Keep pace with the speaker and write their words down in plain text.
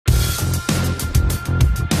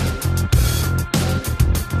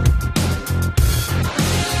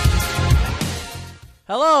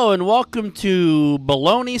Hello and welcome to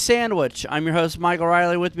Bologna Sandwich. I'm your host, Michael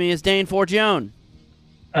Riley. With me is Dane Forgione.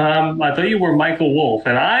 I thought you were Michael Wolf,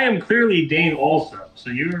 and I am clearly Dane also. So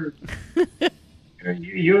you're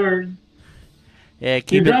Yeah,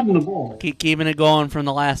 you're dropping the ball, keeping it going from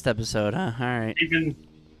the last episode, huh? All right.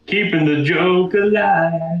 keeping the joke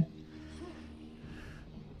alive.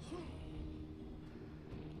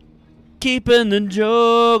 Keeping the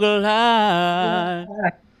joke alive.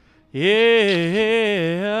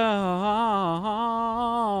 Yeah.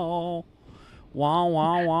 Wah,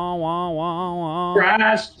 wah, wah, wah, wah, wah.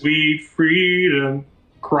 Cry, sweet freedom,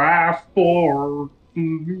 cry for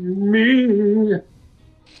me.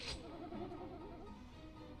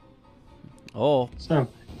 Oh. So,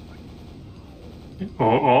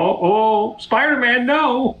 Spider-Man,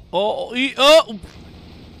 no. Oh.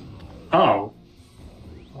 Oh,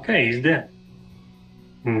 okay, he's dead.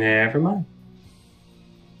 Never mind.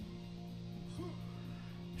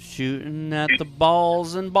 Shooting at the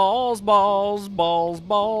balls and balls.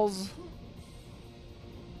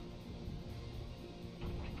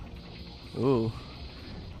 Ooh.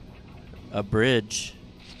 A bridge.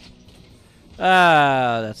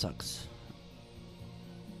 Ah, that sucks.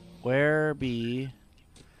 Where be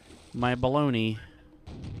my baloney?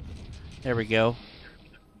 There we go.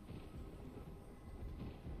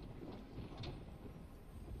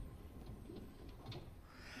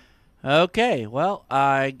 Okay, well,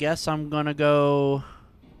 I guess I'm gonna go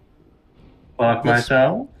Fuck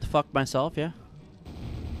myself. fuck myself, yeah.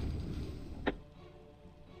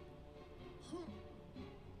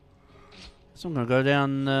 So I'm gonna go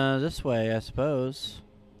down this way, I suppose.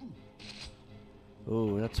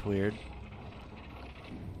 Ooh, that's weird.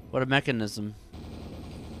 What a mechanism.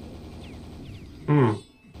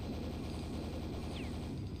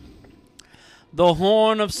 The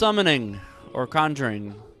Horn of Summoning, or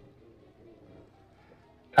Conjuring.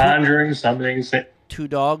 Conjuring something Two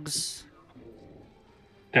dogs.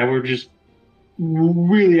 that were just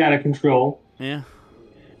really out of control. Yeah.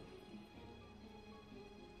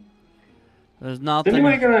 There's Is nothing.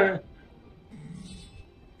 anybody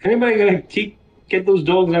gonna get those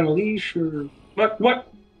dogs on a leash or what?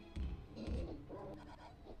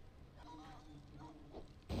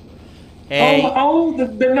 Hey.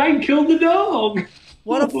 The knight killed the dog.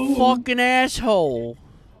 What a fucking asshole.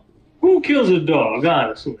 Who kills a dog,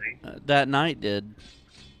 honestly? That knight did.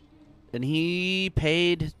 And he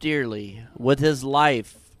paid dearly with his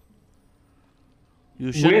life.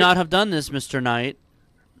 You should not have done this, Mr. Knight.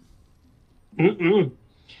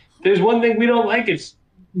 There's one thing we don't like. It's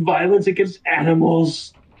violence against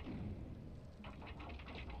animals.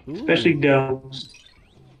 Ooh. Especially dogs.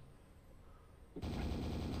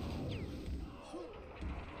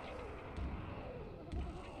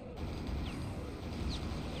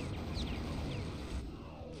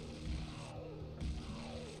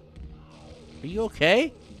 Are you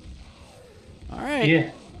okay? All right.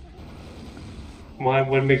 Yeah. Why?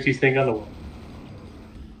 What makes you think otherwise?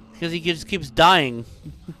 Because he just keeps dying.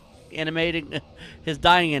 Animating his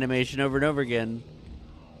dying animation over and over again.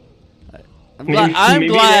 I am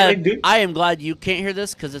glad you can't hear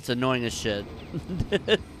this because it's annoying as shit.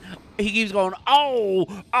 He keeps going, oh.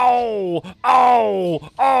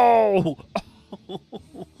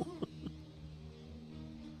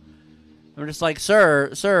 I'm just like,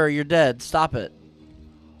 sir, you're dead. Stop it.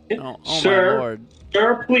 Oh Sir, my lord.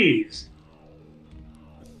 Sir, please.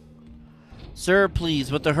 Sir,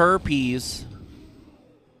 please, with the herpes.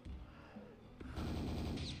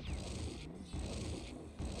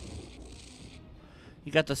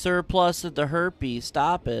 You got the surplus of the herpes.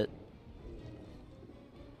 Stop it.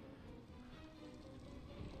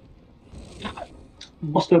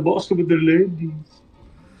 Buster with the ladies.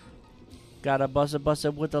 Gotta bust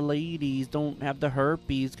it with the ladies. Don't have the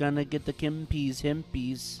herpes. Gonna get the kimpies,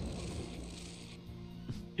 himpies.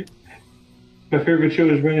 My favorite show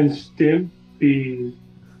is Ren and Stimpy.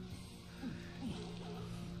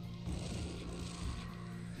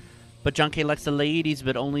 But Junkie likes the ladies,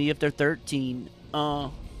 but only if they're 13.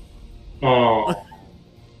 Oh.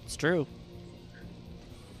 It's true.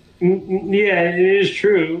 Yeah, it is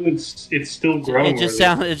true. It's still growing. It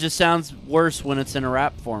just sounds worse when it's in a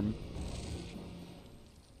rap form.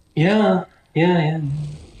 Yeah.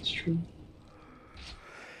 It's true.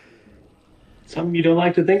 Something you don't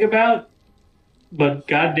like to think about, but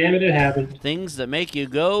god damn it happened. Things that make you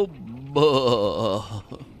go, buh.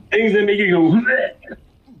 Things that make you go, bleh.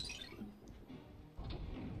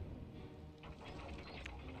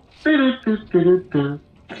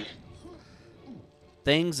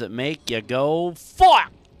 Things that make you go,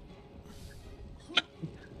 fuck.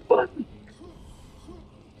 What?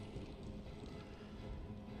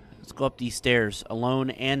 go up these stairs, alone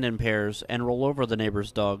and in pairs, and roll over the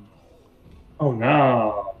neighbor's dog. Oh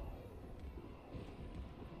no.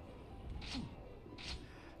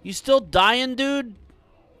 You still dying, dude?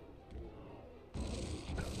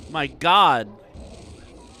 My God.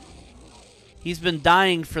 He's been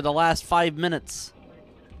dying for the last 5 minutes.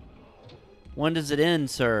 When does it end,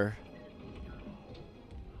 sir?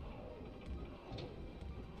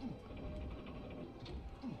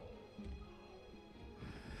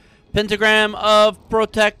 Pentagram of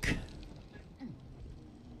Protect.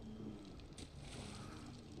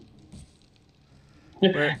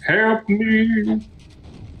 Help me.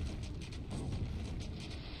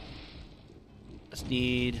 Just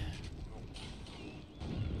need...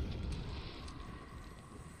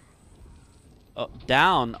 Oh,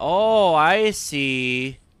 down. Oh, I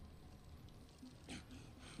see.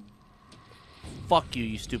 Fuck you,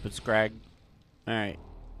 you stupid scrag. Alright.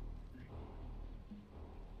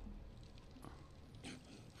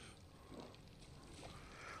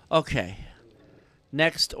 Okay.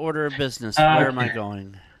 Next order of business. Where am I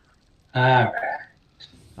going? Alright.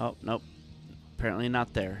 Oh, nope. Apparently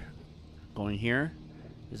not there. Going here?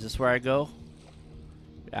 Is this where I go?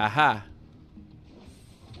 Aha.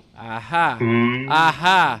 Aha.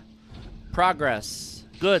 Aha. Progress.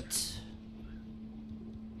 Good.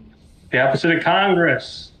 The opposite of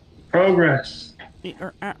Congress. Progress.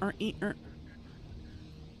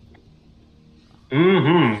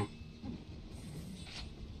 Mm-hmm.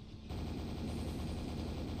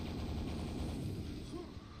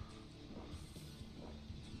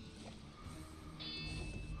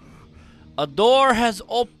 A door has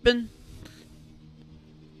opened.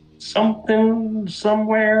 Something,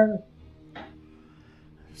 somewhere.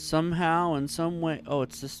 Somehow, in some way. Oh,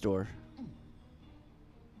 it's this door.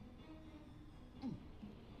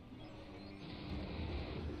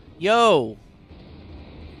 Yo.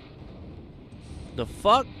 The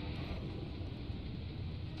fuck?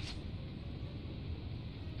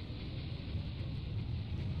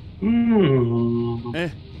 Mm.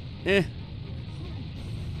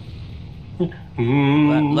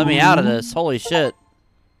 Let me out of this. Holy shit.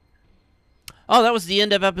 Oh, that was the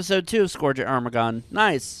end of episode 2 of Scourge at Armagon.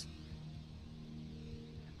 Nice.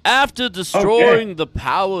 After destroying the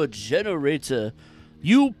power generator,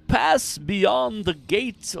 you pass beyond the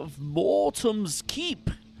gates of Mortem's Keep.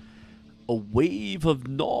 A wave of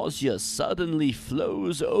nausea suddenly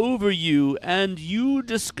flows over you, and you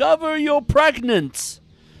discover you're pregnant.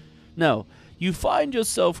 No, you find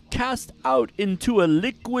yourself cast out into a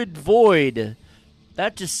liquid void.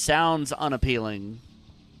 That just sounds unappealing.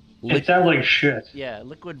 It sounds like shit. Yeah,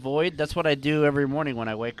 liquid void. That's what I do every morning when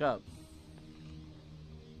I wake up.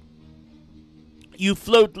 You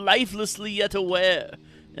float lifelessly yet aware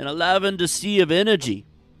in a lavender sea of energy.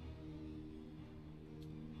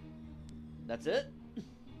 That's it? Am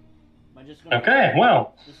I just gonna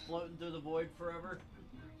just floating through the void forever?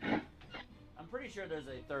 I'm pretty sure there's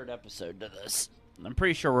a third episode to this. I'm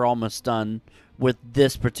pretty sure we're almost done with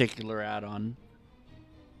this particular add-on.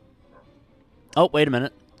 Oh, wait a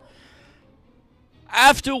minute.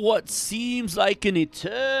 After what seems like an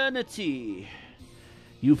eternity,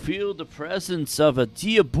 you feel the presence of a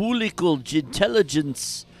diabolical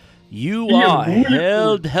intelligence. You are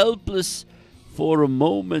held helpless for a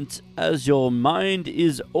moment as your mind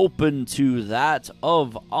is open to that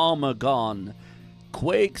of Armagon,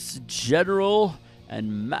 Quake's general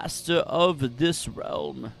and master of this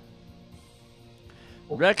realm.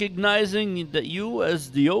 Recognizing that you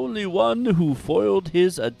as the only one who foiled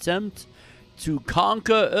his attempt to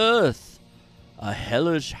conquer Earth, a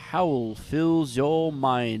hellish howl fills your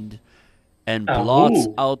mind and blots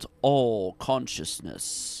out all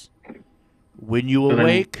consciousness. When you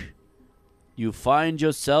awake, you find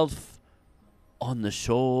yourself on the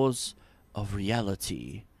shores of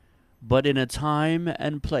reality, but in a time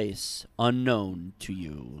and place unknown to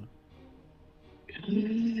you.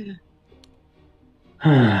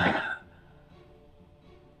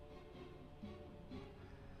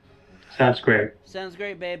 Sounds great. Sounds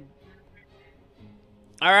great, babe.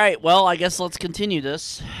 All right, well, I guess let's continue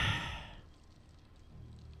this.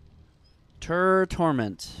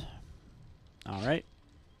 Torment. All right.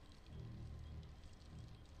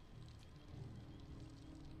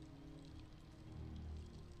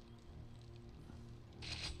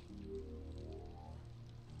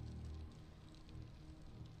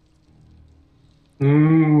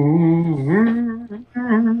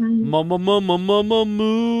 Mama, mama, mama,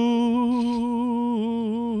 moo.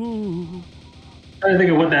 I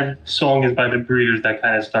think of what that song is by the Breeders that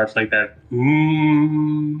kind of starts like that.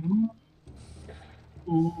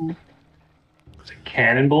 Is it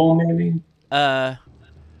Cannonball, maybe?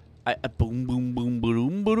 Boom, boom, boom,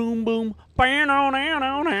 boom, boom, boom.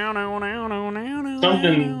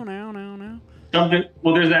 Something, something.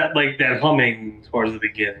 Well, there's that like that humming towards the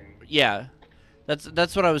beginning. Yeah,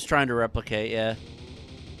 that's what I was trying to replicate. Yeah.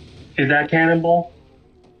 Is that Cannonball?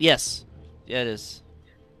 Yes. Yeah, it is.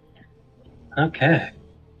 Okay.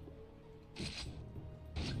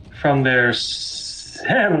 From their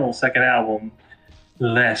seminal second album,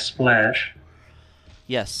 Last Splash.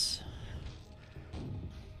 Yes.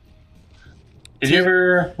 Did you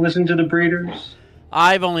ever listen to the Breeders?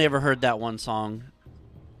 I've only ever heard that one song.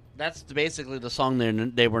 That's basically the song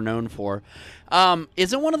they were known for.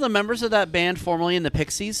 Isn't one of the members of that band formerly in the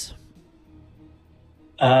Pixies?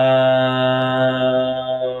 I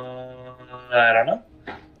don't know.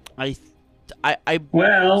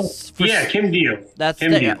 Well, yeah, Kim Deal. That's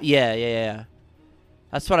Kim Deal. Yeah.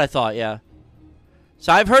 That's what I thought. Yeah.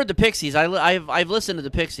 So I've heard the Pixies. I've listened to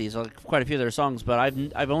the Pixies, like quite a few of their songs, but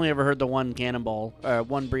I've only ever heard the one Cannonball,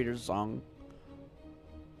 one Breeders song.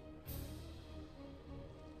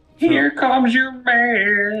 Here comes your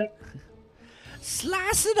man.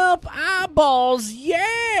 Slicing up eyeballs,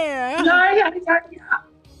 yeah.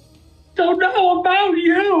 Don't know about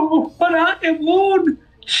you, but I am one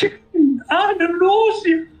chicken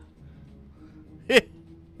Andalusia.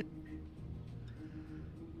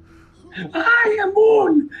 I am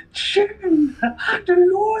one chicken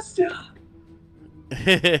Andalusia.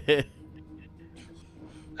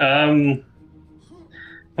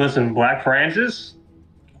 Listen, Black Francis,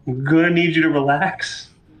 I'm gonna need you to relax.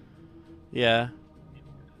 Yeah.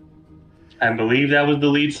 I believe that was the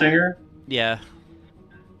lead singer. Yeah.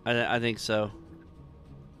 I think so.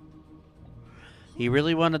 He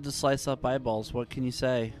really wanted to slice up eyeballs. What can you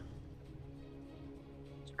say?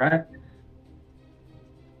 Right.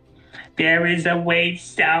 There is a wait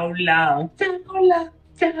so long, so long,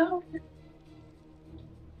 so long.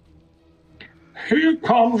 Here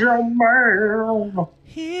comes your man.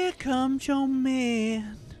 Here comes your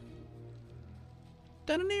man.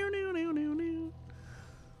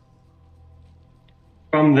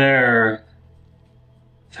 From their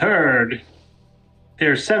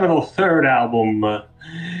seminal third album,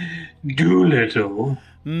 Doolittle.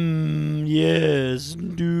 Yes,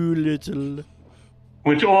 Doolittle.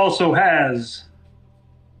 Which also has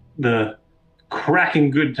the cracking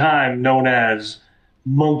good time known as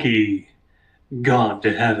Monkey Gone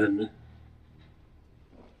to Heaven.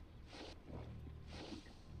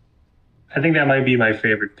 I think that might be my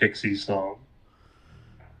favorite Pixies song.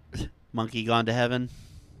 Monkey Gone to Heaven.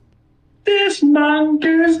 This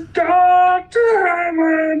monkey's gone to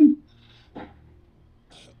heaven.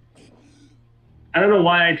 I don't know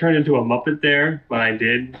why I turned into a Muppet there, but I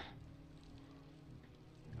did.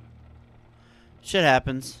 Shit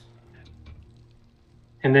happens.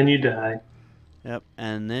 And then you die. Yep,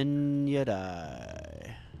 and then you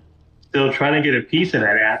die. Still trying to get a piece of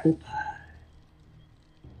that apple pie.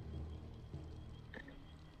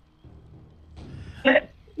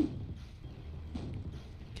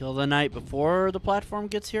 Kill the knight before the platform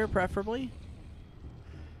gets here, preferably.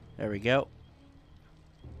 There we go.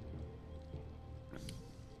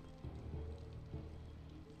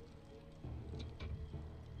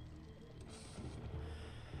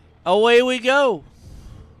 Away we go.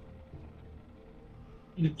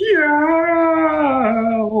 Yo!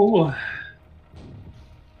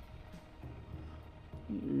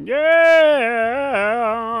 Yeah.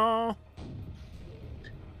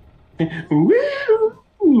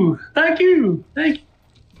 Woo! Thank you. Thank you.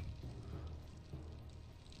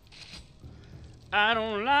 I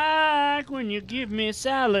don't like when you give me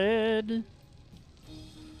salad.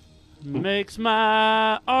 Makes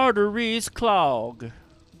my arteries clog.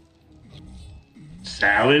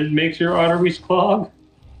 Salad makes your arteries clog?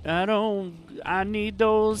 I need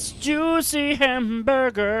those juicy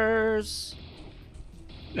hamburgers.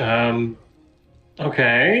 Okay.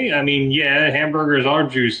 I mean, yeah, hamburgers are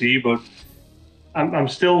juicy, but I'm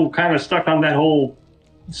still kind of stuck on that whole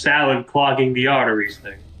salad clogging the arteries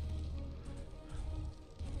thing.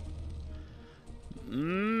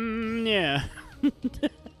 Yeah. I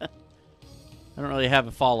don't really have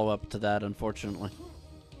a follow-up to that, unfortunately.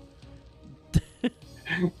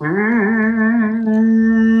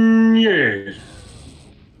 Yeah.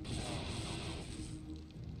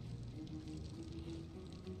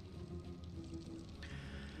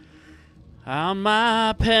 On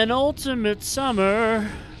my penultimate summer,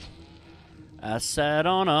 I sat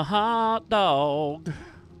on a hot dog.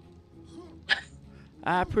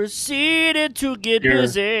 I proceeded to get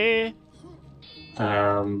busy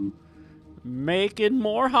Um, making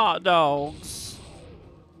more hot dogs.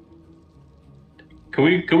 Can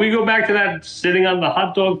we go back to that sitting on the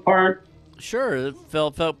hot dog part? Sure, it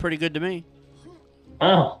felt pretty good to me.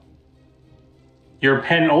 Oh, your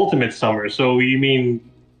penultimate summer. So you mean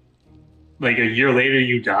like a year later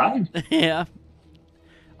you died? Yeah,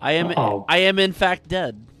 Oh, I am in fact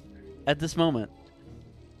dead at this moment.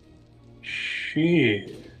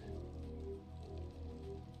 shit.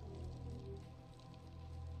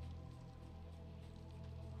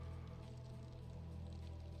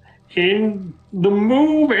 In the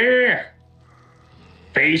movie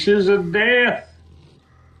Faces of Death,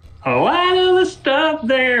 a lot of the stuff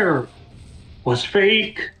there was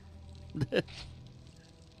fake.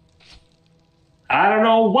 I don't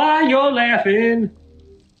know why you're laughing.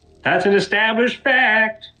 That's an established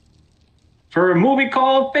fact. For a movie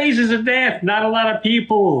called Faces of Death, not a lot of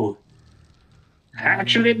people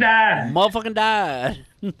actually died. Motherfucking died.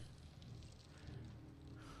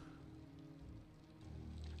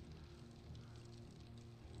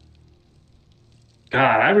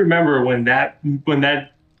 God, I remember when that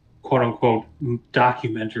quote unquote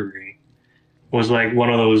documentary was like one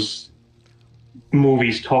of those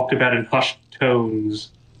movies talked about in hushed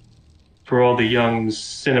tones for all the young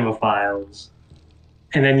cinemaphiles.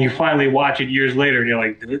 And then you finally watch it years later and you're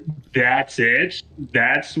like, that's it?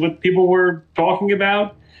 That's what people were talking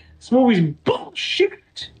about? This movie's bullshit.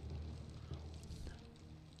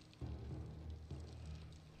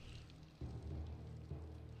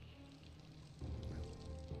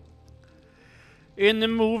 In the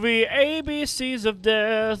movie ABCs of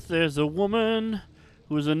Death, there's a woman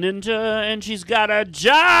who's a ninja and she's got a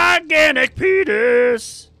gigantic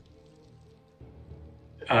penis.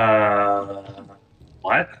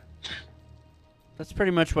 What? That's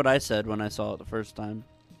pretty much what I said when I saw it the first time.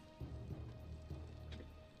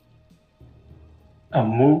 A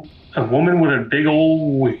woman with a big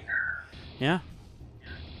old wiener. Yeah.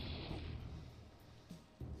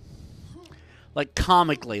 Like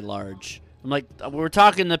comically large. I'm like, we're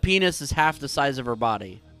talking the penis is half the size of her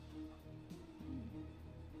body.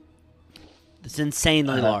 It's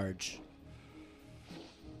insanely large.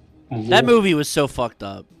 That movie was so fucked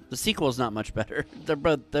up. The sequel is not much better. They're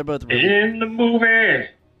both really... In the movie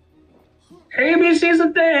ABCs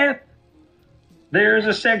of Death, there's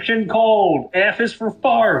a section called F is for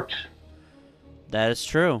fart. That is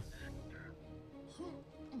true.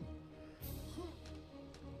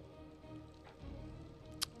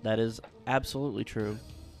 That is absolutely true.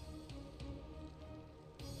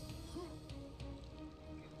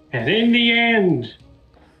 And in the end,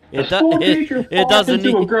 It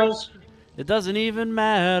doesn't even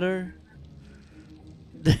matter.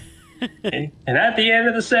 And at the end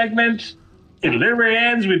of the segment, it literally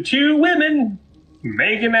ends with two women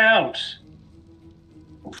making out.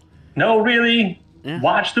 No, really. Yeah.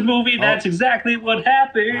 Watch the movie. That's exactly what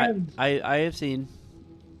happened. I have seen.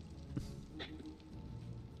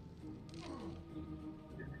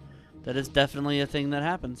 That is definitely a thing that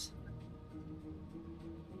happens.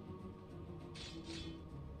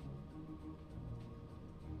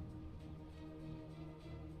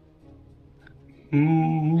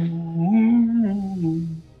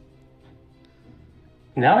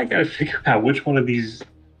 Now I gotta figure out which one of these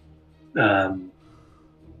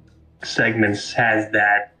segments has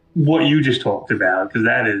that, what you just talked about, because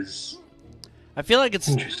that is... I feel like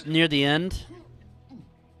it's near the end.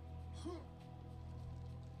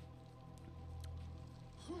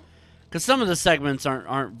 Because some of the segments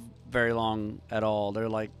aren't very long at all. They're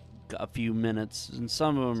like a few minutes, and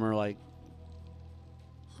some of them are like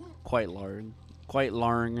quite long. Quite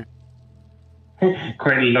long.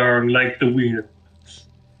 Quite long, like the wheel.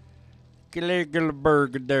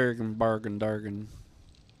 Dargan.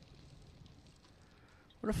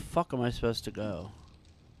 Where the fuck am I supposed to go?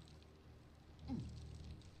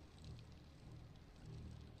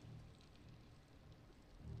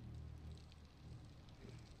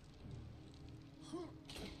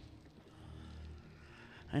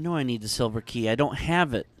 I know I need the silver key. I don't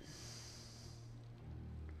have it.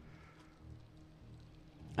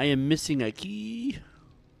 I am missing a key.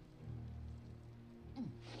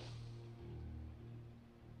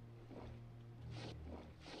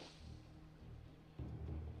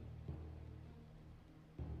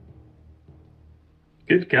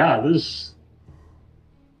 Good God, this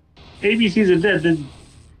ABC's of Dead.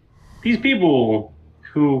 These people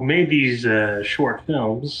who made these short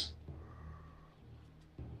films,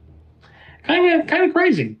 kind of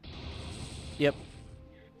crazy. Yep.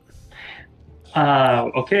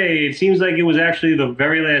 Okay, it seems like it was actually the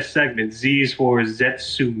very last segment. Z is for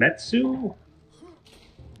Zetsumetsu.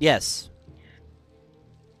 Yes.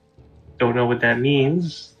 Don't know what that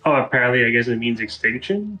means. Oh, apparently, I guess it means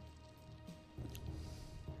extinction.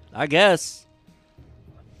 I guess.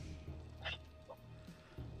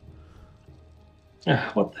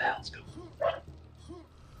 What the hell's going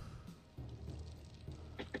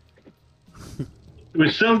on? It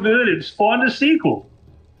was so good, it spawned a sequel.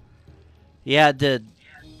 Yeah, it did.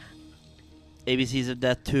 ABCs of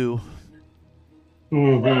Death 2.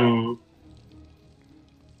 Mm-hmm.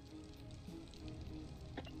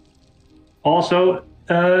 Also,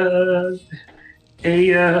 a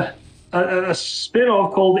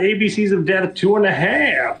spin-off called ABCs of Death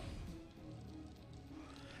 2.5.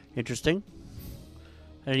 Interesting.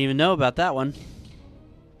 I didn't even know about that one.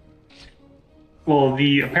 Well,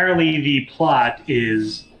 apparently the plot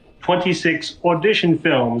is 26 audition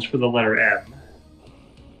films for the letter M.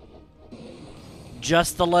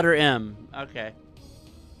 Just the letter M. Okay.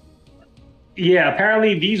 Yeah,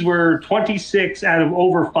 apparently these were 26 out of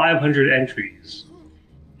over 500 entries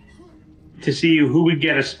to see who would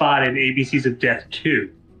get a spot in ABCs of Death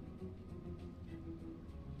 2.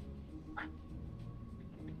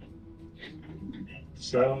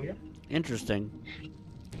 So, yeah. Interesting.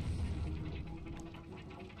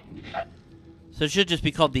 So it should just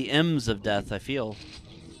be called the M's of Death, I feel.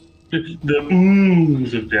 The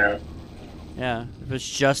M's of Death. Yeah, if it's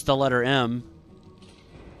just the letter M.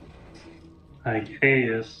 I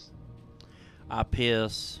guess. I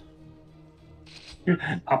piss.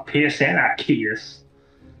 I piss and I kiss.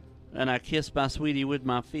 And I kiss my sweetie with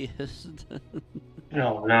my fist.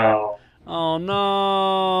 Oh no. Oh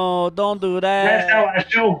no, don't do that.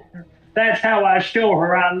 That's how I show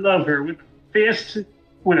her I love her with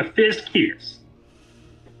a fist kiss.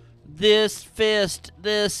 This fist.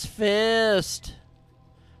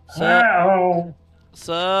 Oh.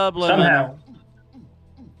 Subliminal.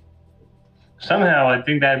 Somehow I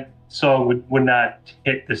think that song would not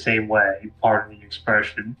hit the same way, pardon the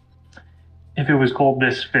expression, if it was called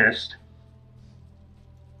This Fist.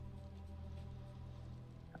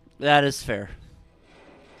 That is fair.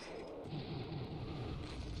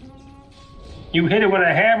 You hit it with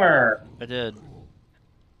a hammer. I did.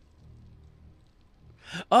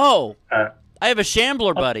 Oh! I have a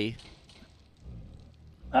Shambler buddy.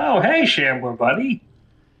 Oh, hey, Shambler buddy.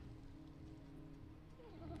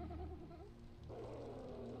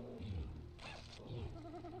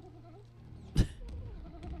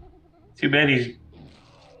 Too bad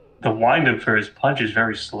the wind-up for his punch is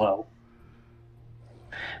very slow.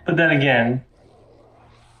 But then again,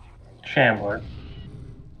 Shambler.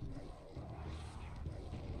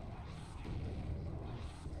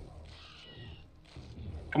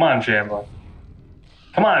 Come on, Shambler.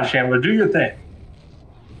 Come on, Shambler, do your thing.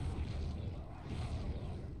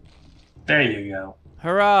 There you go.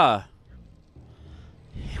 Hurrah!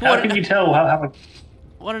 How can you tell how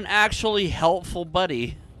What an actually helpful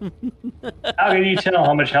buddy. how can you tell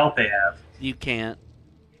how much health they have? You can't.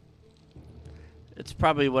 It's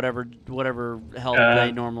probably whatever health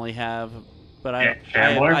they normally have, but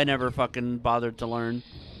I never fucking bothered to learn.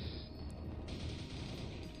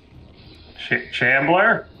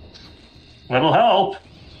 Shambler, little help.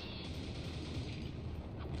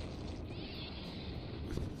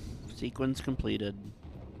 Sequence completed.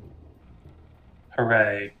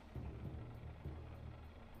 Hooray.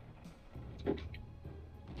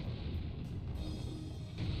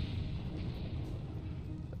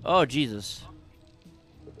 Oh, Jesus.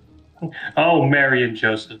 Oh, Mary and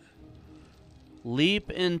Joseph. Leap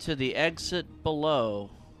into the exit below.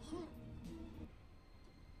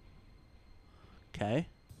 Okay.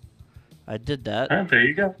 I did that. All right, there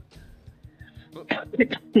you go.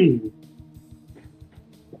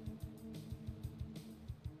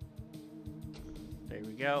 There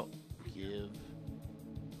we go. Give.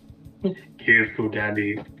 Careful,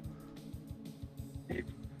 Daddy.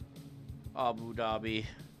 Abu Dhabi.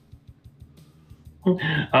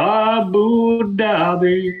 Abu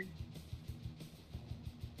Dhabi.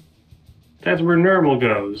 That's where Nermal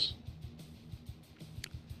goes.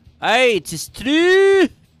 Hey, it is true.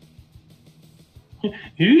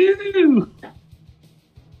 Ew.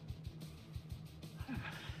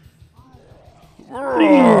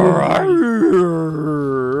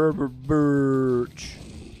 Birch.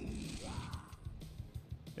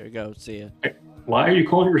 There you go. See ya. Why are you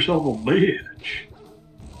calling yourself a bitch?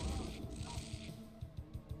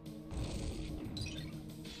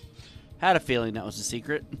 Had a feeling that was a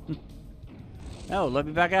secret. Oh, let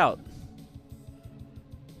me back out.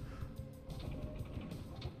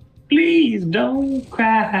 Please don't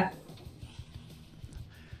cry.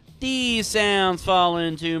 These sounds fall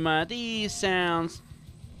into my... These sounds...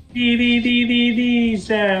 These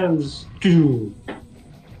sounds. Doom.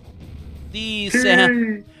 These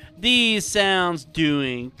sounds... These sounds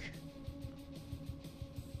doing...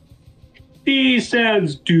 These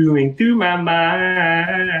sounds doing through my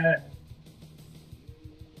mind.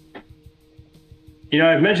 You know,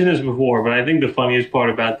 I've mentioned this before, but I think the funniest part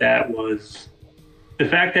about that was the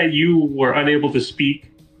fact that you were unable to speak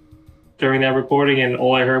during that recording, and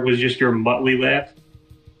all I heard was just your muttly laugh.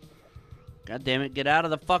 God damn it! Get out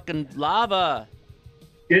of the fucking lava!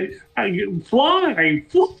 Fly!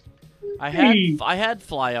 I had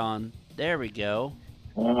fly on. There we go.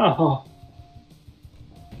 Oh.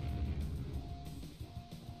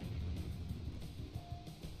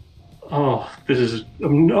 Oh, this is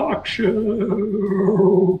obnoxious.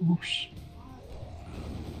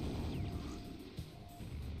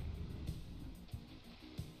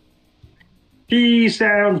 He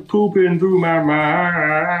sounds pooping through my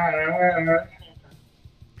mind.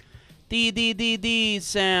 These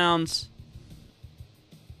sounds.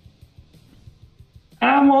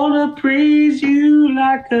 I wanna praise you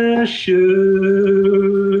like I should.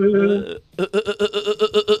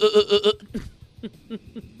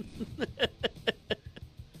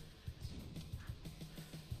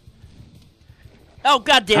 Oh,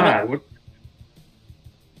 God damn it.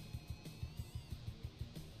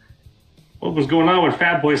 What was going on with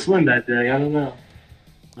Fatboy Slim that day? I don't know.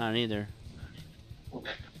 I don't either.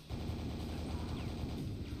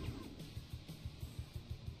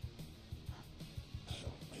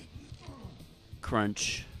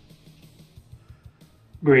 Crunch.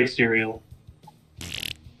 Great cereal.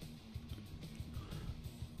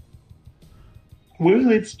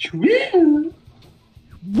 Well, it's true.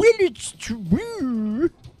 Well, it's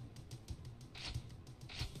true.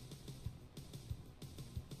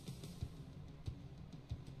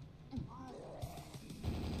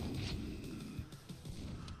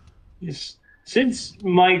 Yes. Since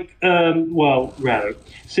Mike,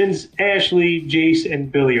 since Ashley, Jace,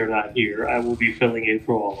 and Billy are not here, I will be filling in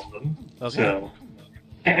for all of them. Okay. So,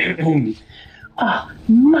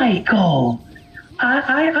 Michael,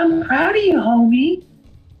 I'm proud of you, homie.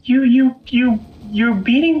 You're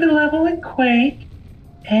beating the level in Quake,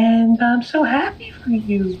 and I'm so happy for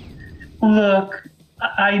you. Look,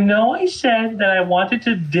 I know I said that I wanted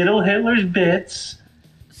to diddle Hitler's bits,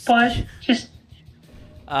 but just...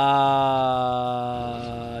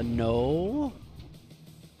 No.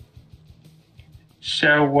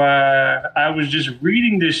 So, I was just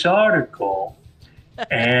reading this article,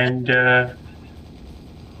 and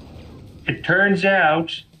it turns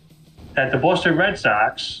out that the Boston Red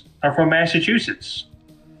Sox are from Massachusetts.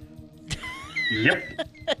 Yep.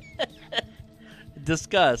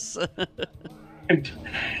 Discuss.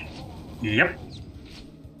 Yep.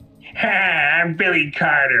 I'm Billy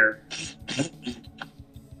Carter.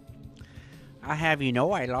 I have you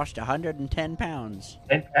know I lost 110 pounds.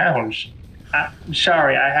 10 pounds. I'm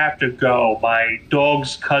sorry, I have to go. My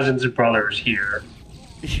dog's cousin's brother's here.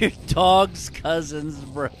 Your dog's cousin's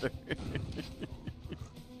brother.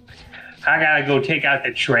 I gotta go take out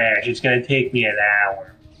the trash. It's gonna take me an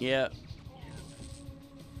hour. Yeah.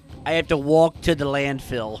 I have to walk to the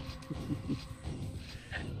landfill.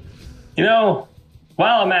 You know,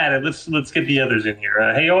 while I'm at it, let's get the others in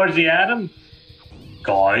here. Hey, Ozzy Adam.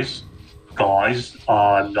 Guys,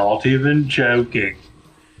 I'm not even joking.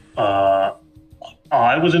 I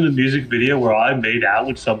was in a music video where I made out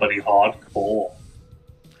with somebody hardcore.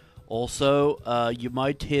 Also, you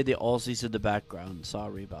might hear the Aussies in the background.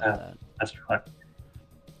 Sorry about that. That's right.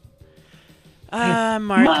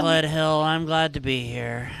 Mark Gledhill, I'm glad to be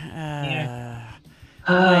here.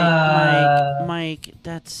 Mike,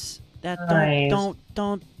 don't.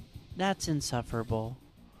 That's insufferable.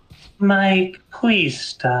 Mike, please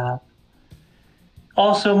stop.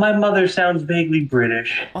 Also, my mother sounds vaguely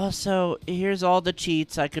British. Also, here's all the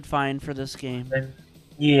cheats I could find for this game.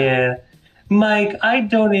 Yeah. Mike, I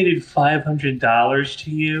donated $500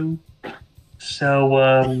 to you.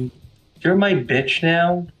 So, you're my bitch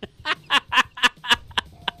now?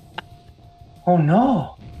 Oh,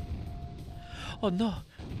 no. Oh, no.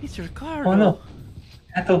 It's Ricardo. Oh, no.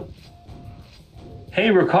 Hey,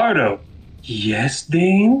 Ricardo. Yes,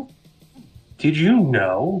 Dane? Did you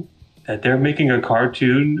know that they're making a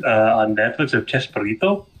cartoon on Netflix of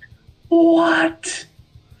Chespirito? What?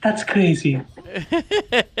 That's crazy.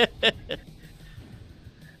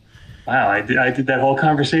 Wow, I did that whole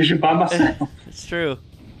conversation by myself. It's true.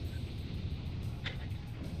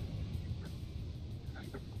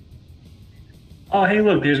 Oh, hey,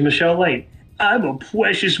 look, there's Michelle Light. I'm a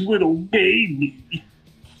precious little baby.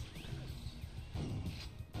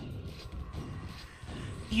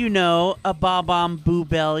 You know, a Bob-omb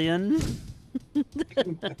Boobellion.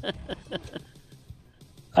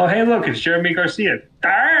 Oh, hey, look, it's Jeremy Garcia.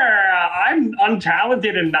 I'm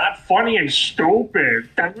untalented and not funny and stupid.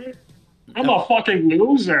 I'm a fucking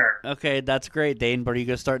loser. Okay, that's great, Dane, but are you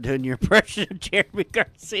going to start doing your impression of Jeremy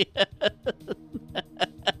Garcia?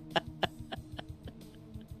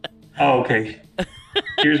 Oh, okay.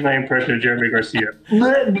 Here's my impression of Jeremy Garcia.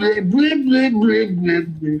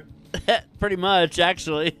 Pretty much,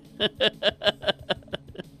 actually.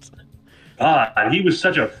 God, he was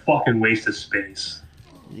such a fucking waste of space.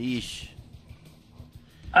 Yeesh.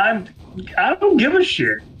 I don't give a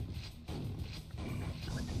shit.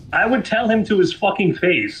 I would tell him to his fucking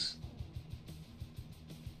face.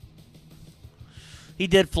 He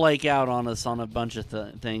did flake out on us on a bunch of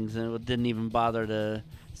things, and it didn't even bother to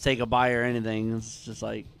say goodbye or anything. It's just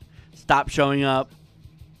like, stop showing up.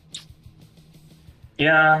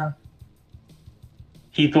 Yeah.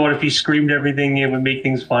 He thought if he screamed everything, it would make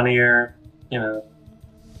things funnier. You know.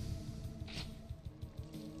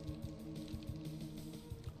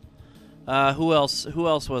 Who else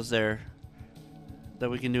was there that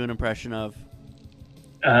we can do an impression of?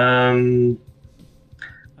 Hi,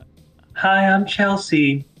 I'm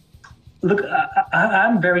Chelsea. Look,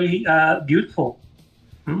 I'm very beautiful.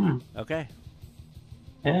 Okay.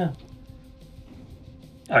 Yeah.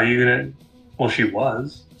 Are you gonna? Well, she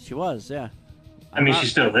was. She was, yeah. I mean, she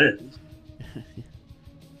still is.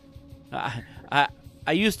 I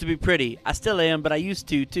used to be pretty. I still am, but I used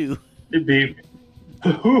to too. It'd be.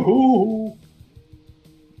 I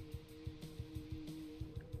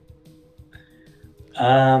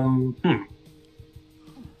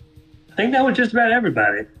think that was just about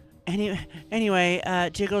everybody. Anyway,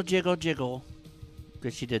 jiggle, jiggle, jiggle.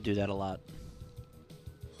 Because she did do that a lot.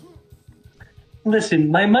 Listen,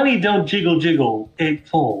 my money don't jiggle, jiggle. It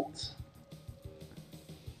folds.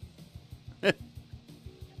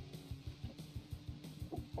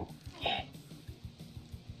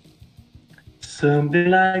 Something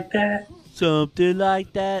like that. Something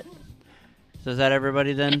like that. So is that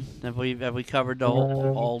everybody then? Have we covered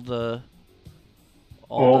all the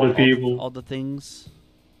people, all the things?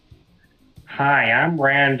 Hi, I'm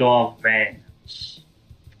Randolph Vance.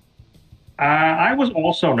 I was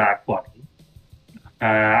also not funny.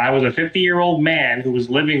 I was a 50-year-old man who was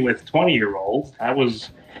living with 20-year-olds. That was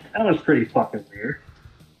pretty fucking weird.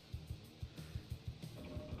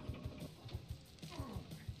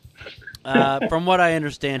 From what I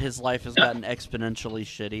understand, his life has gotten exponentially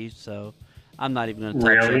shitty. So I'm not even going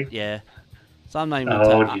to touch it. Yeah. So I'm not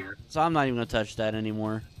even. So I'm not even going to touch that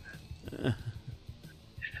anymore.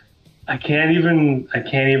 I can't even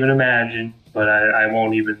imagine. But I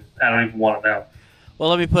don't even want to know. Well,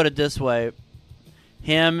 let me put it this way.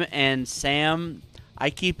 Him and Sam, I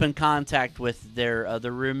keep in contact with their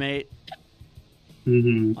other roommate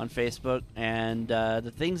on Facebook, and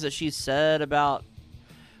the things that she said about,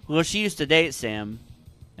 well, she used to date Sam,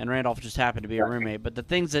 and Randolph just happened to be a roommate, but the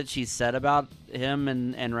things that she said about him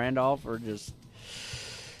and Randolph are just,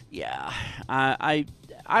 yeah, I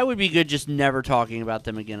would be good just never talking about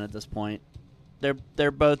them again at this point. They're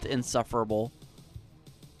both insufferable,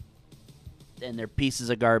 and they're pieces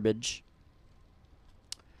of garbage.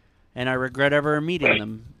 And I regret ever meeting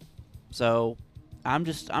them. So, I'm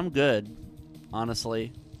good,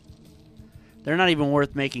 honestly. They're not even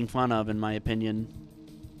worth making fun of, in my opinion.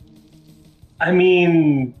 I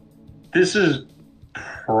mean, this is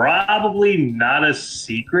probably not a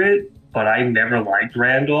secret, but I never liked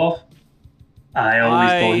Randolph. I always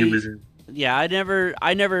thought he was. Yeah, I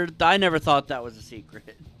never thought that was a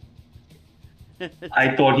secret.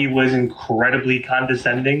 I thought he was incredibly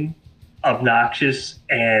condescending, obnoxious,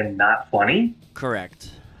 and not funny.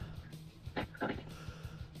 Correct.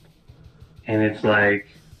 And it's like,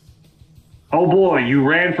 oh boy, you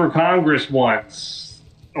ran for Congress once,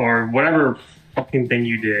 or whatever fucking thing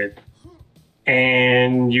you did,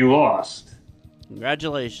 and you lost.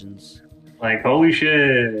 Congratulations. Like, holy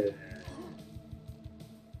shit.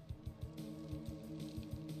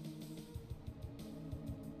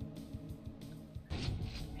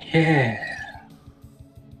 Yeah.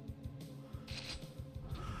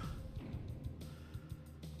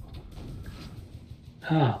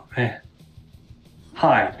 Oh, man.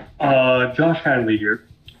 Hi, Josh Hadley here.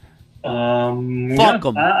 Fuck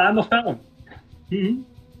 'em. I'm a felon.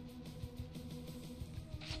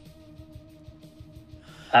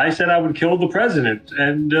 I said I would kill the president,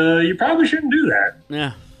 and you probably shouldn't do that.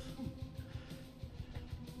 Yeah.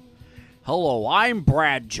 Hello, I'm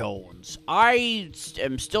Brad Jones. I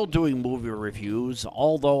am still doing movie reviews,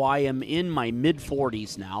 although I am in my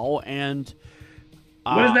mid-40s now, and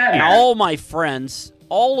what does that mean?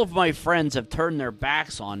 all of my friends have turned their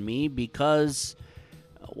backs on me because,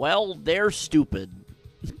 well, they're stupid.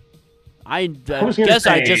 I guess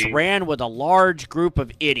I just ran with a large group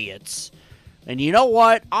of idiots And you know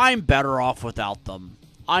what? I'm better off without them.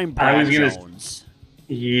 I'm Brad Jones.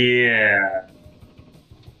 Yeah.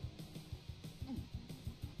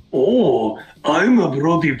 Oh, I'm a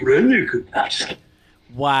Brody Brennick. I'm just kidding.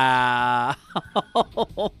 Wow.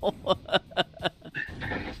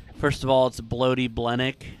 First of all, it's Bloody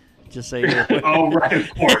Blenick. Just so you're aware. Oh, right,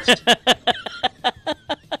 of course.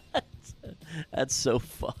 That's so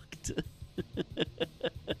fucked.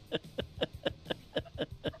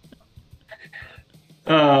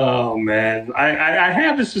 Oh, man. I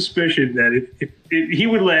have a suspicion that if he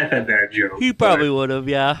would laugh at that joke. He probably would have,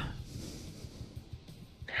 yeah.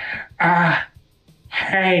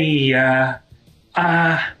 Hey,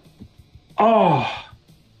 oh,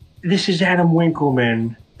 this is Adam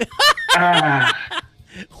Winkleman.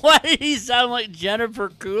 Why did he sound like Jennifer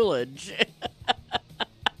Coolidge?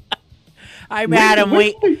 I'm Adam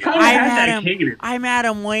Winkleman,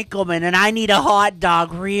 and I need a hot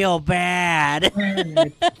dog real bad.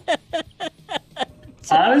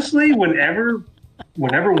 Honestly, whenever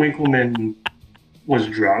Winkleman was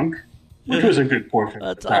drunk, which was a good portion.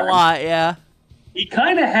 That's a lot, yeah. He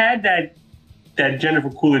kind of had that Jennifer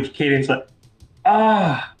Coolidge cadence, like,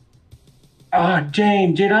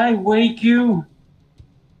 Dane, did I wake you?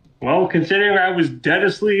 Well, considering I was dead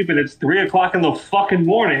asleep and it's 3 o'clock in the fucking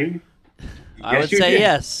morning, I would say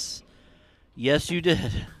yes. Yes, you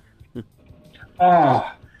did.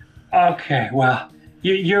 Oh, okay. Well,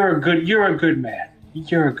 you're a good man.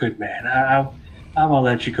 You're a good man. I'm gonna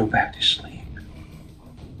let you go back to sleep.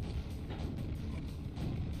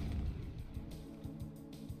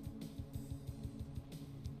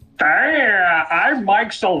 Dang, I'm Mike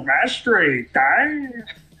Silvestri. Dang.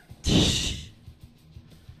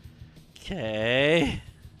 Okay.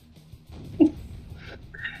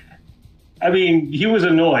 I mean, he was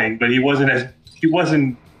annoying, but he wasn't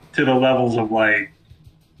to the levels of like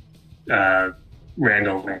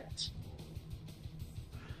Randall Vance.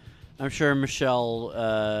 I'm sure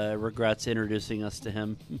Michelle regrets introducing us to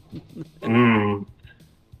him.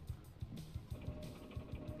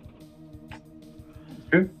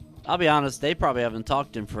 I'll be honest, they probably haven't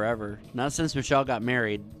talked in forever. Not since Michelle got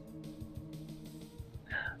married.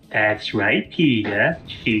 That's right, Peter.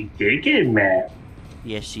 She did get mad.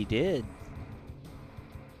 Yes, she did.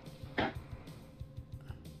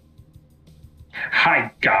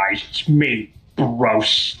 Hi, guys. It's me, Bro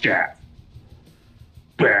Steph.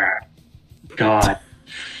 God,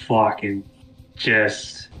 fucking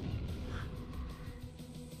just...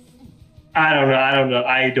 I don't know.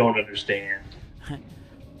 I don't understand.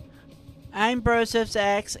 I'm Brosef's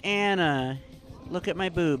ex, Anna. Look at my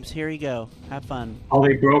boobs. Here you go. Have fun. Oh,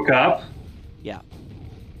 they broke up? Yeah.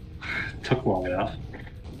 Took long enough.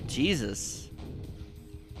 Jesus.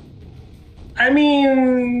 I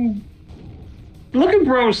mean, look at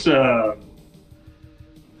Brosa.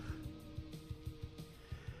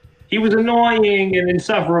 He was annoying and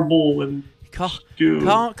insufferable and call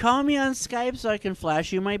me on Skype so I can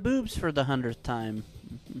flash you my boobs for the 100th time.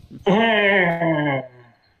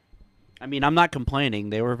 I mean, I'm not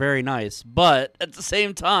complaining. They were very nice. But at the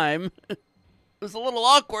same time, it was a little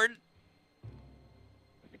awkward.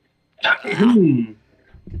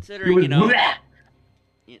 Considering, you know...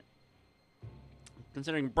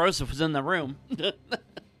 Considering Broseph was in the room.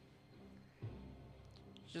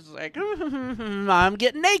 She's like, I'm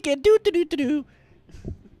getting naked. Do.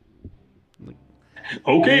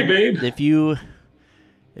 Okay, babe. If you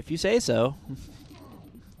say so.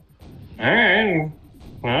 All right.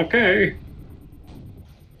 Okay.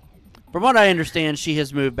 From what I understand, she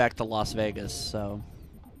has moved back to Las Vegas, so...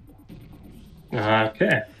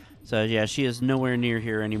 Okay. So, yeah, she is nowhere near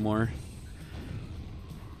here anymore.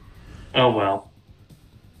 Oh, well.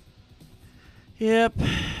 Yep.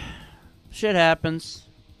 Shit happens.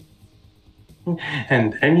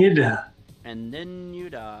 And then you die. And then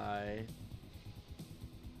you die.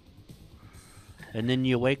 And then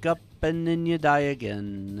you wake up, and then you die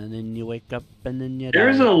again. And then you wake up, and then you die.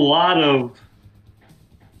 There's a lot of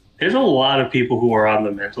people who are on the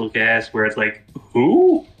MentalCast where it's like,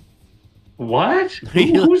 who? What?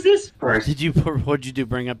 Who's this person? What'd you do?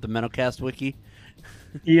 Bring up the MentalCast wiki?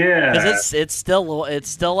 Yeah. Because it's still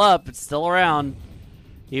up. It's still around.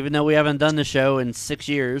 Even though we haven't done the show in 6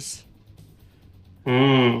 years.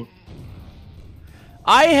 I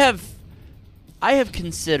have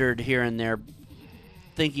considered here and there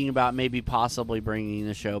thinking about maybe possibly bringing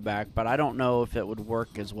the show back, but I don't know if it would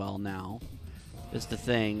work as well now. Is the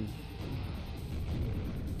thing.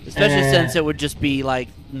 Especially since it would just be like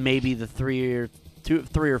maybe the three or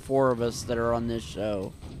four of us that are on this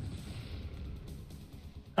show.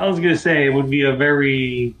 I was gonna say it would be a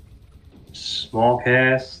very small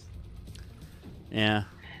cast. Yeah.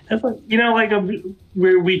 That's like, like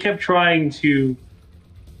we kept trying to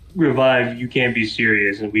revive You Can't Be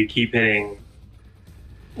Serious, and we keep hitting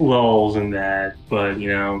lulls in that, but we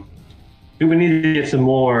would need to get some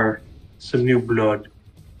new blood.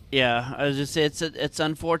 Yeah, I was just say it's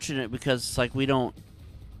unfortunate because it's like we don't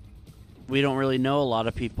really know a lot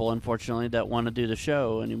of people, unfortunately, that want to do the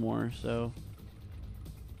show anymore. So.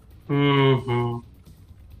 Mm-hmm.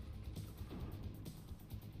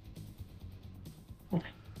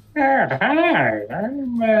 Hi,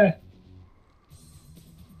 I'm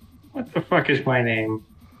what the fuck is my name?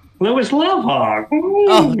 Louis Lovehawk.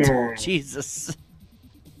 Oh, Jesus.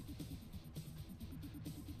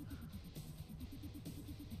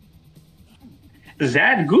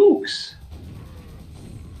 Zad Goose.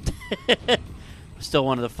 Still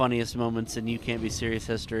one of the funniest moments in You Can't Be Serious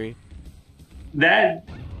history. That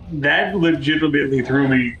legitimately threw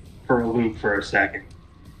me for a loop for a second.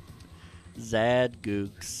 Zad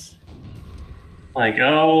Gooks. Like,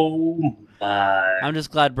 oh my. I'm just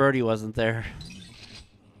glad Brody wasn't there.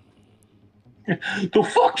 The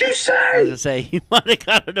fuck you I was say? gonna say, he might have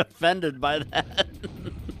gotten offended by that.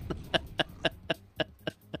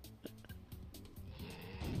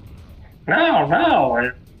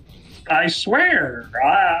 No. I swear.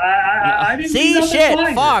 I didn't See, do nothing shit,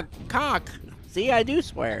 like fuck, cock. See, I do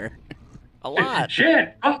swear. A lot.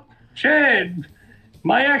 Shit. Oh, shit.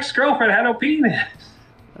 My ex-girlfriend had no penis.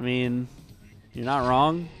 I mean, you're not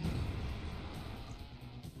wrong.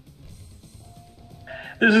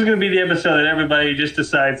 This is going to be the episode that everybody just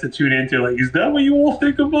decides to tune into. Like, is that what you all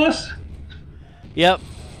think of us? Yep.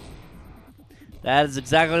 That is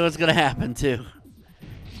exactly what's going to happen, too.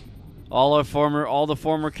 All the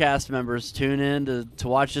former cast members tune in to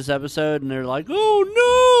watch this episode, and they're like,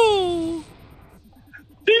 "Oh no!"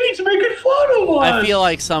 He's making fun of us. I feel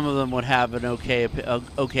like some of them would have an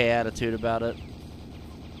okay attitude about it.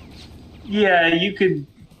 Yeah,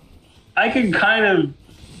 I could kind of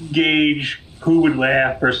gauge who would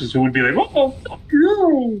laugh versus who would be like, "Oh, fuck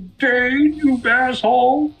you, Dane, you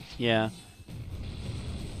asshole." Yeah.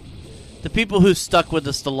 The people who stuck with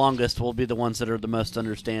us the longest will be the ones that are the most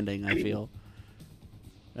understanding, I feel.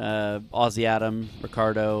 Ozzy Adam,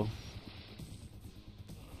 Ricardo.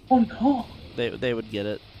 Oh no. They would get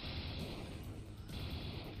it.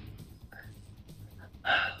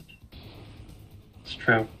 It's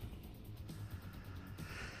true.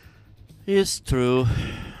 It's true.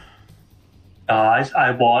 Guys,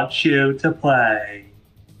 I want you to play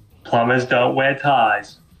Plumbers Don't Wear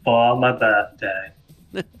Ties for my birthday.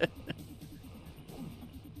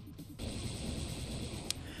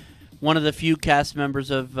 One of the few cast members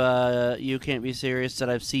of You Can't Be Serious that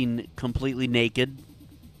I've seen completely naked.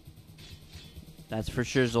 That's for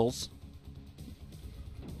shizzles.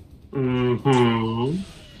 Mm-hmm.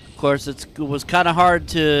 Of course, it was kind of hard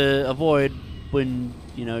to avoid when,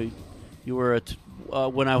 you were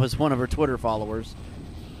when I was one of her Twitter followers.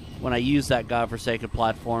 When I used that godforsaken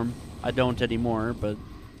platform. I don't anymore, but...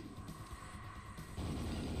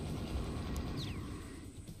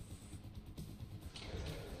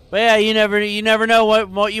 But yeah, you never know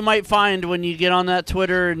what you might find when you get on that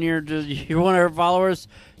Twitter and you're one of her followers.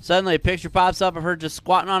 Suddenly a picture pops up of her just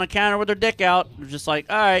squatting on a counter with her dick out. It's just like,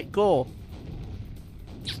 all right, cool.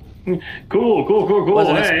 Cool.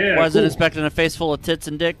 Wasn't expecting a face full of tits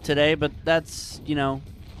and dick today, but that's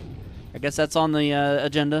I guess that's on the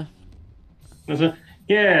agenda.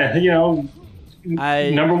 Yeah,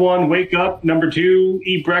 number 1, wake up. Number 2,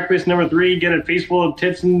 eat breakfast. Number 3, get a face full of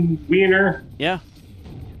tits and wiener. Yeah.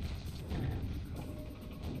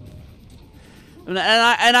 And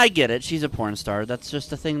I get it. She's a porn star. That's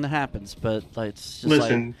just a thing that happens. But it's just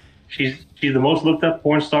listen. She's the most looked up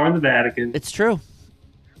porn star in the Vatican. It's true.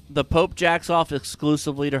 The Pope jacks off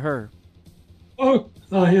exclusively to her. Oh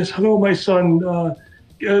yes. Hello, my son.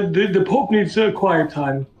 The Pope needs quiet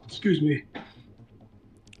time. Excuse me.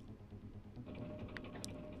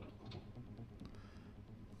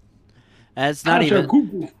 And it's not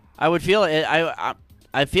even. I would feel it.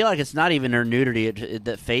 I feel like it's not even her nudity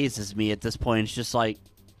that phases me at this point. It's just like,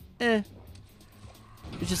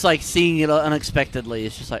 It's just like seeing it unexpectedly.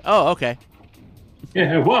 It's just like, oh, okay.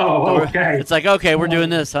 Yeah, whoa, okay. It's like, okay, we're doing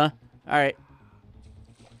this, huh? All right.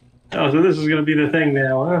 Oh, so this is going to be the thing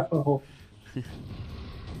now, huh? Oh.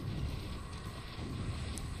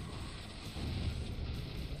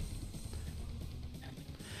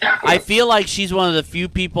 I feel like she's one of the few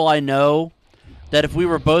people I know that if we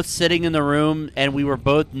were both sitting in the room and we were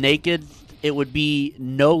both naked, it would be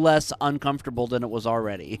no less uncomfortable than it was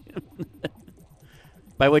already.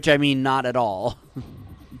 By which I mean not at all.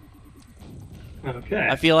 Okay.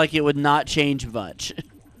 I feel like it would not change much.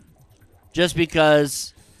 just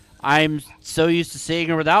because I'm so used to seeing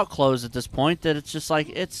her without clothes at this point that it's just like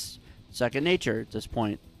it's second nature at this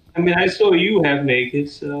point. I mean, I saw you have naked,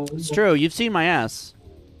 so It's true. You've seen my ass.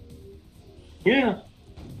 yeah.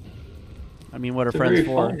 I mean, what are It's friends very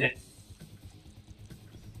for? fun,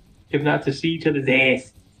 if not to see each other's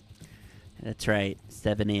ass. That's right.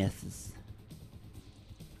 7 asses.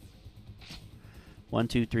 1,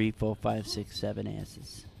 2, 3, 4, 5, 6, 7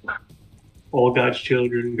 asses. All God's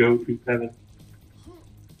children go to heaven.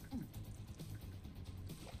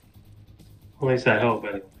 At least I hope,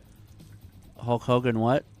 anyway. Hulk Hogan,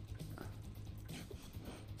 what?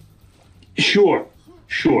 Sure.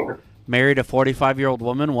 Married a 45-year-old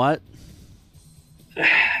woman, what?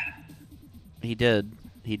 He did.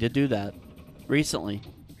 He did do that recently.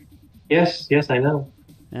 Yes, I know.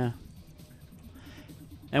 Yeah.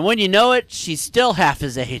 And when you know it, she's still half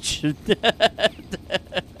his age.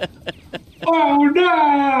 Oh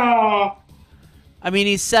no! I mean,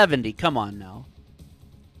 he's 70. Come on now.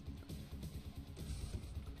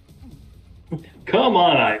 Come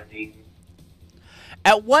on, Eileen.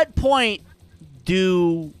 At what point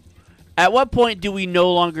do we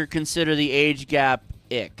no longer consider the age gap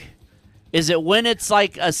ick? Is it when it's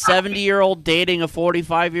like a 70-year-old dating a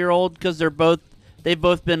 45-year-old because they've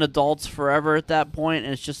both been adults forever at that point,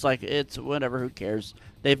 and it's just like it's whatever, who cares?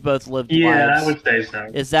 They've both lived lives. Yeah, I would say so.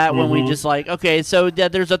 Is that when we just like, okay, so yeah,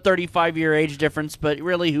 there's a 35-year age difference, but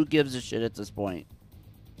really, who gives a shit at this point?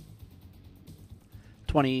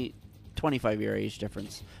 25-year age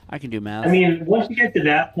difference. I can do math. I mean, once you get to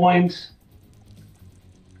that point,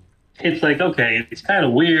 it's like, okay, it's kind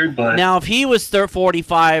of weird, but now if he was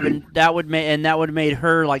 45 and that would have made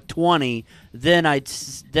her like 20, then I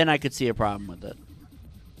could see a problem with it.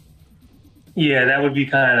 yeah, that would be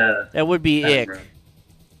kind of That would be ick. rough.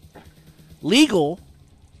 Legal,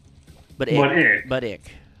 but ick. But ick. But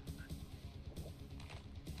ick.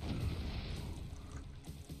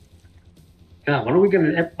 God, what are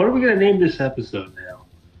we gonna name this episode now?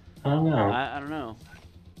 I don't know. I don't know.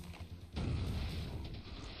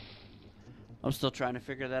 I'm still trying to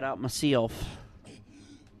figure that out myself.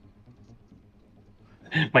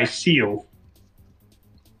 My seal.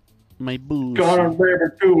 My booze. Gonna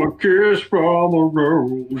never do a kiss from a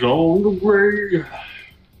rose on the way.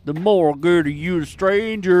 The more good of you,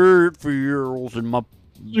 stranger, it feels in my butt.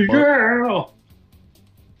 Yeah.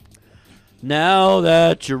 Now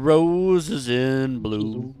that your rose is in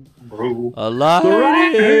bloom, Bro. a light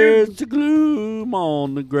Right. is the gloom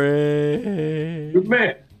on the grave.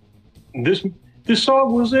 Man, this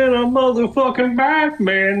song was in a motherfucking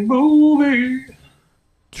Batman movie.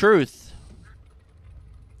 Truth.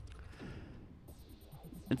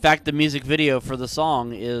 In fact, the music video for the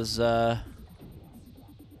song is it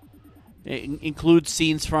includes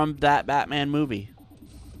scenes from that Batman movie,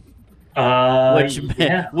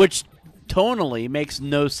 which tonally makes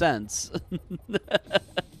no sense.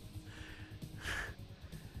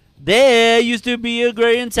 There used to be a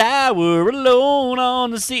grand tower alone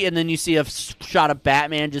on the sea, and then you see a shot of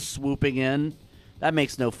Batman just swooping in. That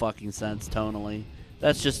makes no fucking sense tonally.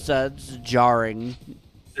 That's just jarring.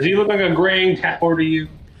 Does he look like a graying tower to you?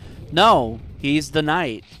 No, he's the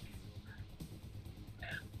knight.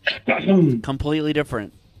 Completely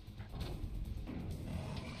different.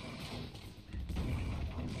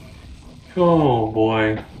 Oh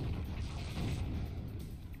boy.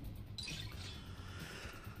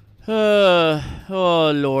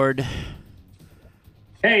 Oh Lord.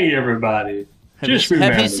 Hey everybody. Have Just you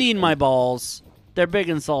remember. seen my balls? They're big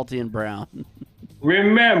and salty and brown.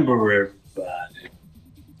 Remember everybody.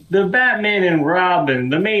 The Batman and Robin,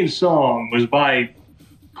 the main song was by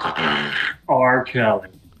R. Kelly.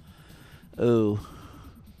 Ooh.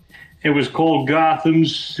 It was called Gotham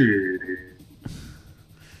City.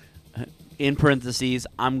 In parentheses,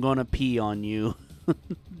 I'm gonna pee on you.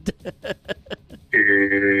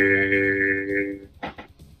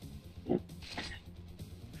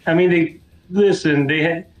 I mean, they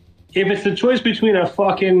had, if it's the choice between a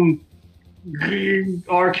fucking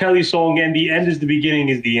R. Kelly song and the end is the beginning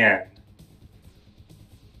is the end.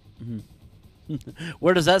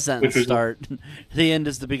 Where does that sentence was- start? The end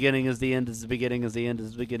is the beginning is the end is the beginning is the end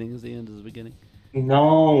is the beginning is the end is the beginning.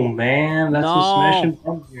 No, man, that's No. a Smashing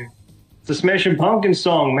Pumpkin. It's a Smashing Pumpkin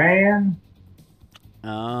song, man.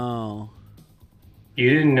 Oh. You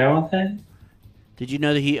didn't know that? Did you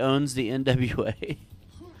know that he owns the NWA?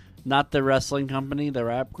 Not the wrestling company, the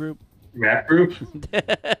rap group? Rap group?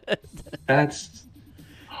 That's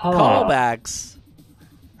Callbacks.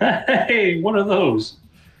 Hey, one of those.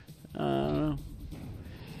 Oh,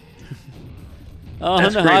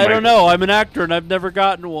 That's no, great, I don't Michael. know. I'm an actor and I've never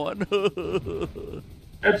gotten one.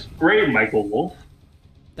 That's great, Michael Wolf.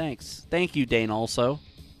 Thanks. Thank you, Dane, also.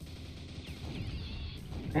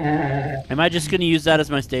 Uh, Am I just going to use that as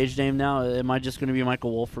my stage name now? Am I just going to be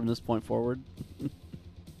Michael Wolf from this point forward?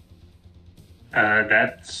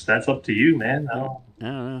 that's up to you, man. I don't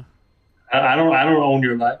know. I don't own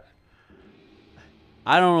your life.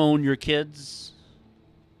 I don't own your kids.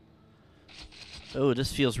 Oh,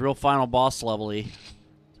 this feels real final boss level-y.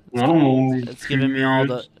 I don't own your It's giving me all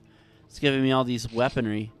the. kids. It's giving me all these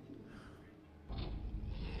weaponry.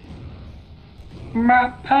 My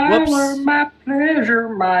power, Whoops. my pleasure,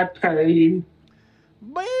 my pain.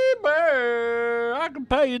 Baby, I can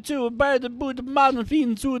pay you to a bad boot of modern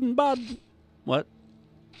fiend suit bad. What?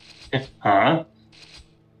 Huh?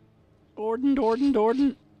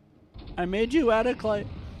 Dorden. I made you out of clay.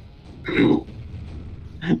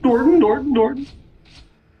 Dorden.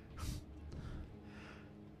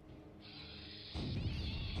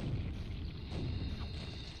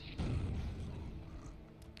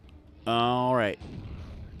 Alright.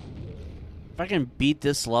 If I can beat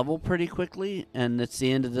this level pretty quickly, and it's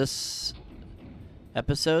the end of this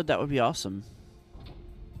episode, that would be awesome.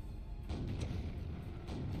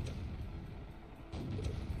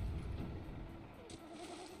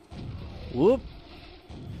 Whoop.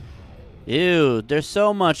 Ew, there's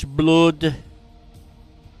so much blood.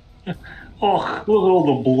 Oh, look at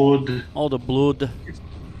all the blood. All the blood.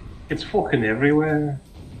 It's fucking everywhere.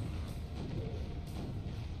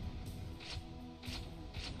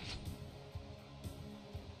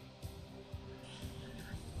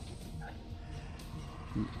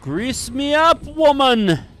 Grease me up,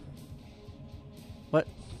 woman! What?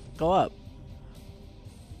 Go up.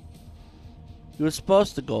 You were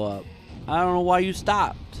supposed to go up. I don't know why you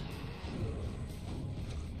stopped.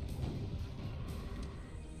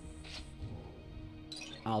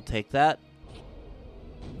 I'll take that.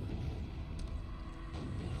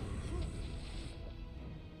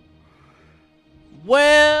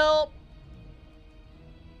 Well...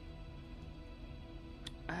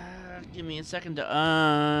 give me a second to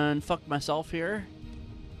unfuck myself here.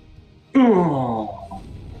 Oh.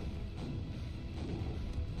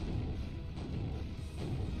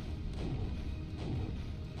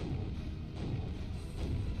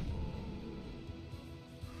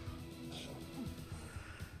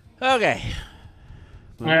 Okay.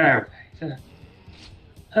 All right.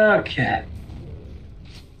 Okay.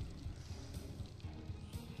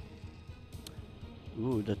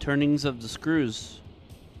 Ooh, the turnings of the screws.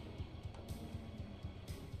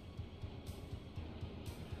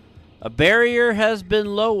 A barrier has been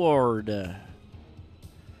lowered.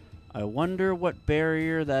 I wonder what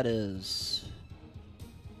barrier that is.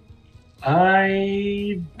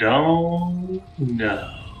 I don't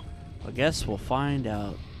know. I guess we'll find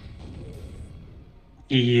out.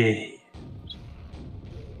 Yeah.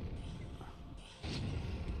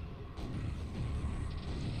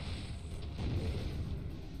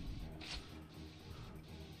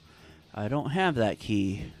 I don't have that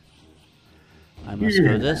key. I must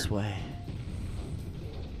go this way.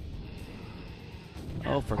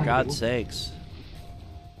 Oh, for God's sakes.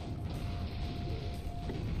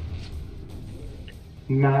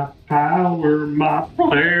 My power, my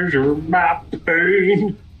pleasure, my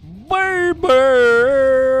pain.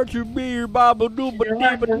 Baby, to be your baba dooba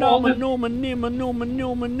dooba noma noma nima noma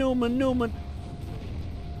noma noma noma.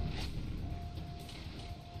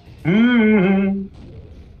 Mm-hmm.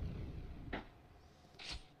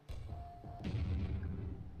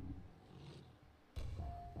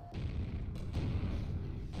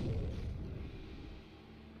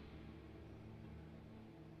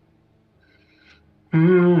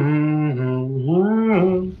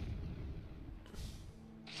 Mm-hmm.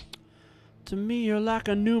 To me, you're like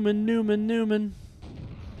a Newman.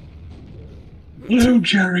 Hello,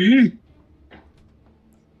 Jerry.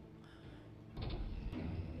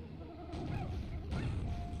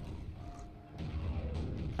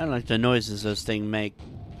 I don't like the noises those things make.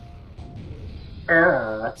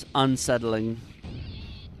 Arr. It's unsettling.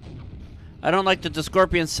 I don't like that the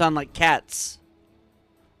scorpions sound like cats.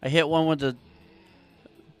 I hit one with the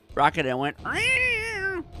rocket and it went.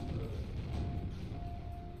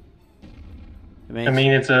 I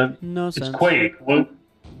mean, it's no it's sense. Quake. What?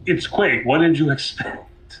 It's Quake. What did you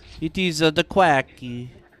expect? It is the quacky.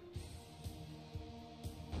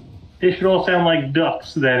 They should all sound like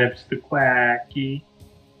ducks. Then it's the quacky.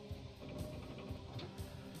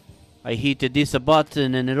 I hit this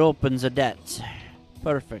button and it opens a that.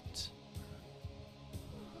 Perfect.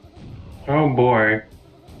 Oh boy.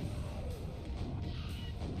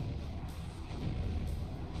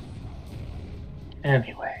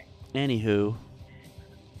 Anyway. Anywho.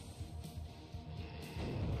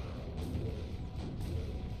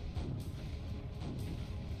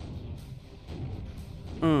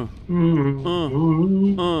 Oh,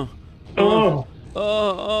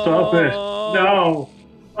 stop it. No.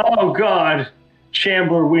 Oh, God.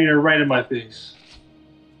 Shambler wiener right in my face.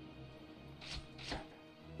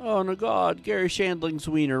 Oh, no, God. Gary Shandling's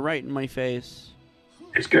wiener right in my face.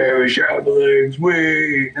 It's Gary Shambling's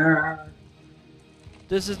wiener.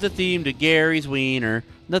 This is the theme to Gary's wiener.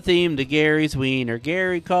 The theme to Gary's wiener.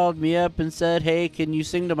 Gary called me up and said, hey, can you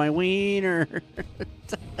sing to my wiener?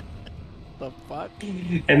 The fuck?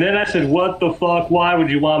 And then I said, what the fuck? Why would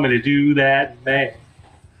you want me to do that, man?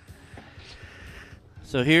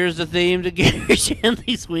 So here's the theme to Gary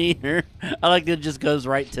Shandling's wiener. I like that it just goes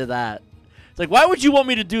right to that. It's like, why would you want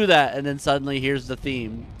me to do that? And then suddenly here's the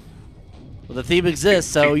theme. Well, the theme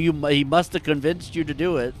exists, so he must have convinced you to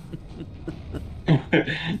do it.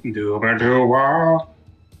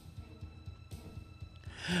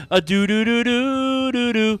 A do do do do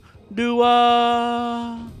do do do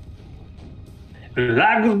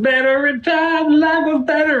Life was better in time, life was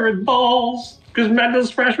better in balls. Because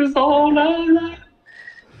Mental's fresh was all night.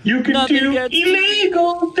 You can do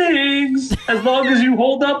illegal things as long as you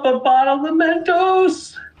hold up a bottle of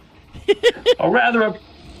Mentos. Or rather,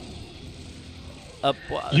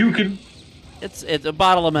 you can. It's a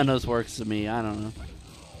bottle of Mentos works to me. I don't know.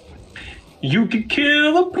 You can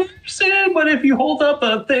kill a person, but if you hold up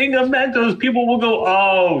a thing of Mentos, people will go,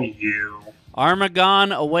 "Oh, you."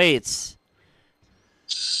 Armagon awaits.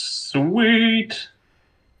 Sweet.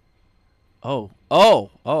 Oh,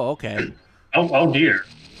 okay. Oh dear.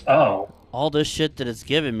 Oh. All this shit that it's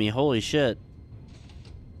giving me, holy shit.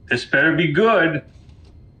 This better be good.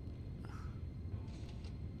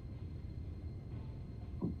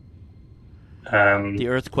 The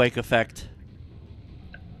earthquake effect.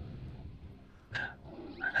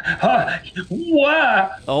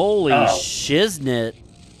 Wow. Holy shiznit.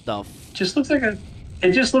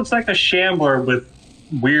 It just looks like a shambler with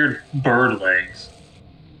weird bird legs.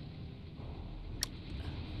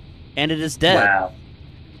 And it is dead. Wow.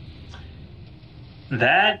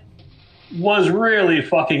 That was really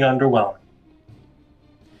fucking underwhelming.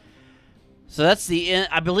 So that's the end.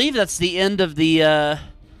 I believe that's the end of the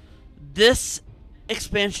this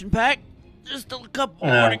expansion pack. There's still a couple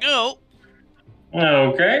more to go.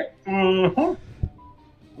 Okay. Mm-hmm.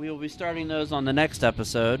 We will be starting those on the next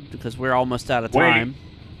episode because we're almost out of time.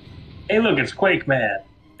 Hey, look, it's Quake Man.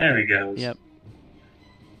 There he goes. Yep.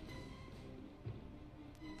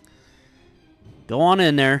 Go on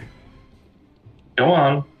in there. Go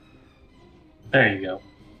on. There you go.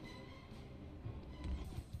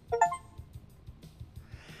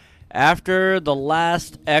 After the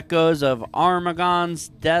last echoes of Armagon's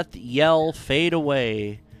death yell fade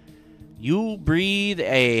away, you breathe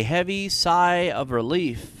a heavy sigh of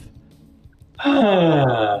relief.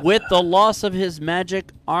 With the loss of his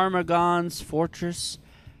magic, Armagon's fortress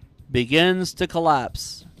begins to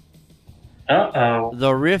collapse. Uh-oh.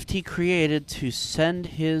 The rift he created to send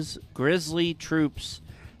his grisly troops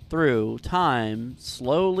through time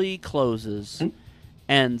slowly closes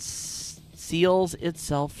and seals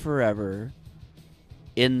itself forever.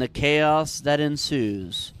 In the chaos that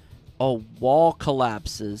ensues, a wall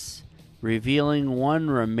collapses, revealing one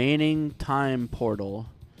remaining time portal.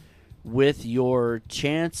 With your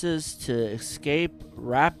chances to escape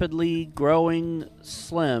rapidly growing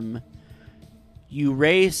slim, you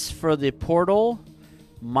race for the portal,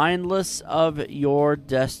 mindless of your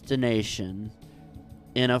destination.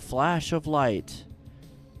 In a flash of light,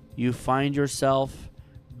 you find yourself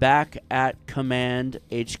back at Command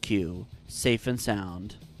HQ, safe and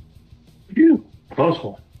sound. Phew, close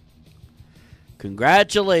one.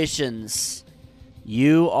 Congratulations,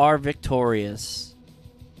 you are victorious.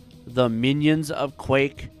 The minions of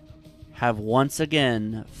Quake have once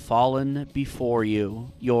again fallen before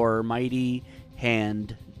you, your mighty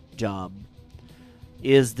hand job.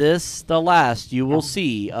 Is this the last you will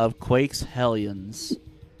see of Quake's Hellions?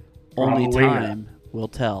 Only time will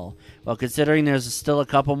tell. Well, considering there's still a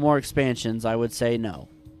couple more expansions, I would say no.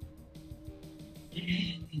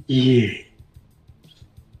 Yeah.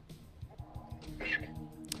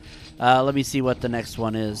 Let me see what the next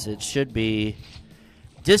one is. It should be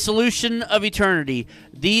Dissolution of Eternity.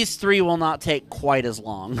 These three will not take quite as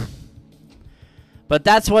long. But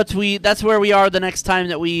that's where we are the next time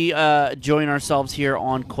that we join ourselves here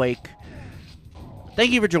on Quake.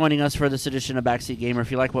 Thank you for joining us for this edition of Backseat Gamer. If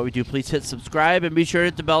you like what we do, please hit subscribe and be sure to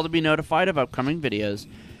hit the bell to be notified of upcoming videos.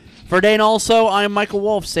 For Dane also, I'm Michael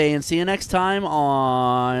Wolf saying see you next time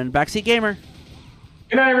on Backseat Gamer.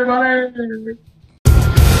 Good night, everybody.